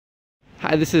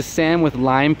Hi, this is Sam with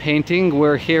Lime Painting.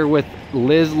 We're here with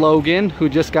Liz Logan, who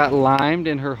just got limed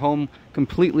and her home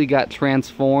completely got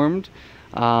transformed.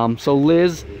 So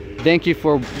Liz, thank you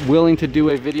for willing to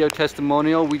do a video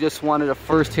testimonial. We just wanted to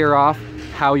first hear off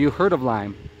how you heard of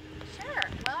lime. Sure.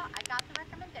 Well, I got the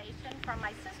recommendation from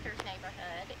my sister's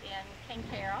neighborhood in King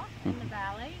Carroll in the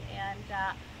valley, and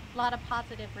a lot of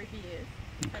positive reviews.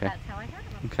 So that's how I heard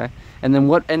of them. Okay. And then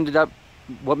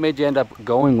what made you end up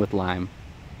going with lime?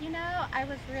 You know, I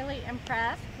was really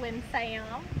impressed when Sam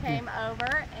came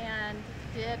over and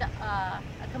did a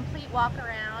complete walk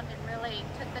around and really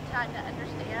took the time to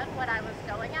understand what I was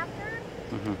going after,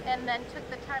 and then took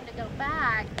the time to go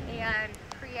back and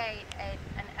create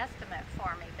an estimate for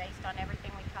me based on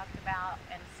everything we talked about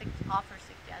and offer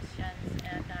suggestions,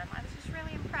 and I was just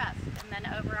really impressed. And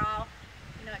then overall,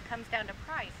 you know, it comes down to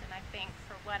price, and I think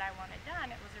for what I wanted done,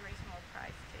 it was a reasonable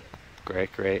price too.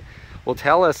 Great, great. Well,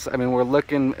 tell us, I mean, we're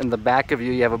looking in the back of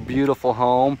you. You have a beautiful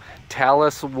home. Tell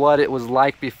us what it was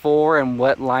like before and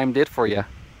what lime did for you.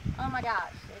 Oh my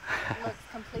gosh, it looks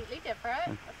completely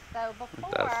different. So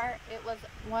before, it was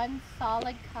one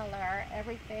solid color.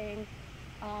 Everything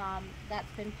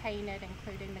that's been painted,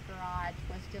 including the garage,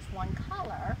 was just one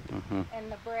color.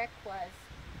 And the brick was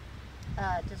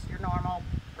just your normal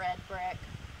red brick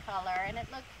color, and it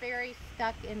looked very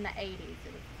stuck in the 80s.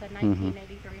 It was a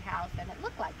 1983 house, and it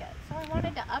looked like it. So I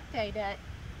wanted to update it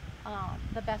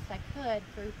the best I could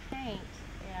through paint,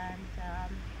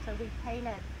 and so we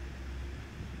painted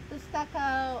the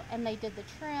stucco, and they did the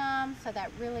trim, so that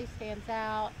really stands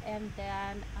out, and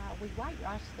then we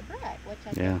whitewashed the brick, which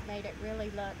I think made it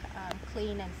really look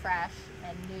clean and fresh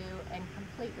and new and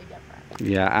completely different.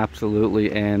 Yeah,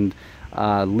 absolutely. And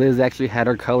Liz actually had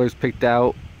her colors picked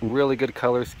out, really good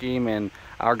color scheme, and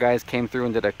our guys came through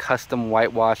and did a custom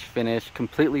whitewash finish,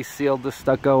 completely sealed the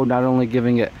stucco, not only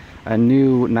giving it a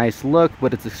new nice look,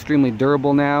 but it's extremely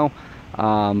durable now.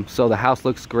 So the house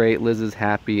looks great. Liz is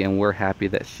happy, and we're happy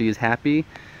that she's happy.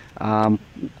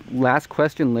 Last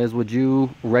question, Liz, would you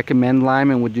recommend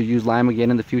lime, and would you use lime again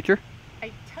in the future?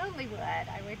 I totally would.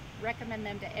 I would recommend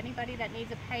them to anybody that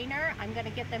needs a painter. I'm going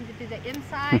to get them to do the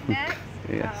inside next.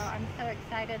 Yes. I'm so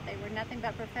excited. They were nothing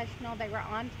but professional. They were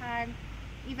on time,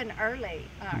 even earlier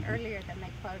than they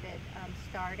quoted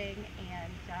starting,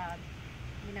 and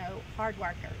you know, hard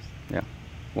workers. Yeah.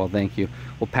 Well, thank you.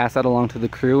 We'll pass that along to the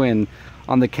crew, and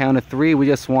on the count of 3, we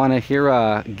just want to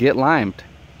hear get limed.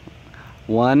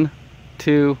 1,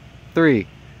 2, 3.